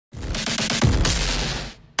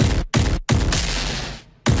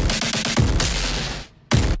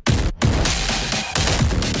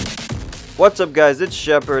What's up guys, it's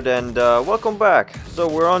Shepard and welcome back. So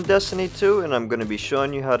we're on Destiny 2 and I'm going to be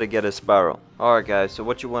showing you how to get a Sparrow. Alright guys, so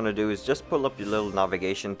what you want to do is just pull up your little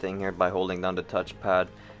navigation thing here by holding down the touchpad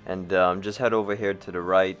and just head over here to the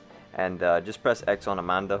right and just press X on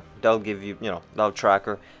Amanda. That'll give you, that'll track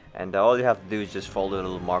her. And all you have to do is just follow the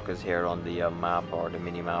little markers here on the map or the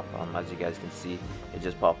mini map. As you guys can see, it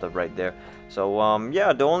just popped up right there. So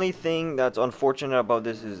yeah, the only thing that's unfortunate about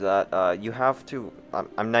this is that you have to,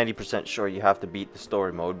 I'm 90% sure you have to beat the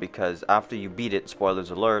story mode, because after you beat it,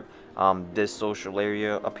 spoilers alert, this social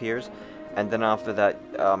area appears. And then after that,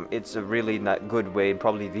 it's a really not good way,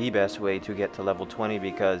 probably the best way to get to level 20,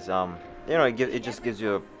 because it just gives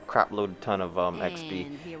you a crap load ton of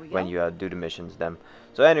XP when you do the missions then.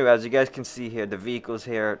 So anyway, as you guys can see here, the vehicles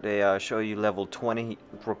here, they show you level 20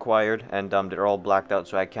 required, and they're all blacked out,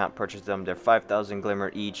 so I can't purchase them. They're 5,000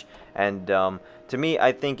 Glimmer each, and to me,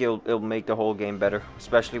 I think it'll make the whole game better,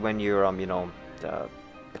 especially when you're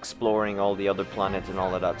exploring all the other planets and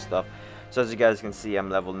all of that stuff. So as you guys can see, I'm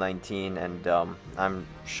level 19, and I'm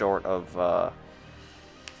short of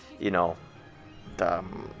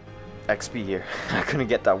XP here. I couldn't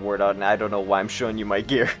get that word out, and I don't know why I'm showing you my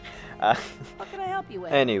gear. What can I help you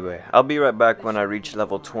with? Anyway, I'll be right back when I reach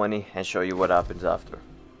level 20 and show you what happens after.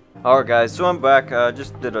 Alright guys, so I'm back.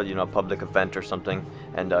 Just did a public event or something,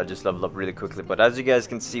 and just leveled up really quickly. But as you guys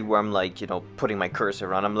can see where I'm putting my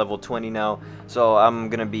cursor on, I'm level 20 now, so I'm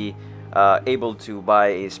gonna be able to buy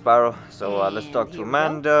a Sparrow. So let's talk to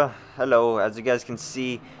Amanda. Hello. As you guys can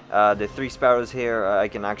see, the 3 Sparrows here, I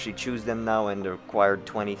can actually choose them now, and the required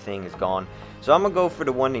 20 thing is gone. So I'm gonna go for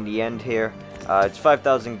the one in the end here. It's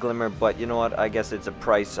 5,000 Glimmer, but you know what, I guess it's a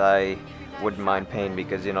price I wouldn't mind paying,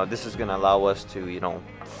 because this is gonna allow us to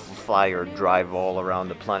fly or drive all around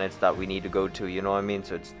the planets that we need to go to, you know what I mean?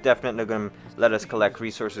 So it's definitely gonna let us collect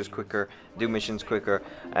resources quicker, do missions quicker,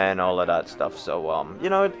 and all of that stuff. So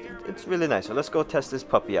it's really nice. So let's go test this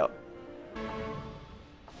puppy out.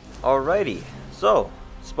 Alrighty, so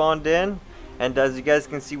spawned in, and as you guys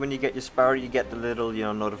can see, when you get your Sparrow, you get the little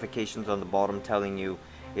notifications on the bottom telling you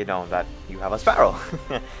that you have a Sparrow.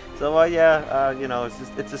 So yeah,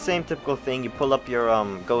 it's the same typical thing. You pull up your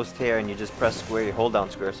ghost here and you just press square, you hold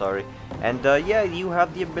down square, sorry, and yeah, you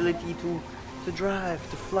have the ability to drive,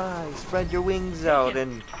 to fly, spread your wings out,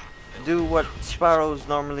 and do what Sparrows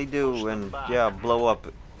normally do, and yeah, blow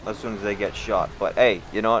up as soon as they get shot. But hey,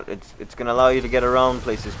 you know what, it's gonna allow you to get around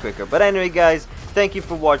places quicker. But anyway guys, thank you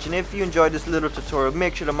for watching. If you enjoyed this little tutorial,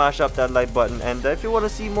 make sure to mash up that like button, and if you want to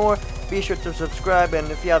see more, be sure to subscribe, and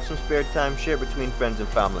if you have some spare time, share between friends and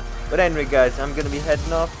family. But anyway guys, I'm gonna be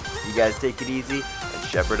heading off. You guys take it easy, and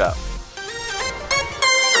Shepard out.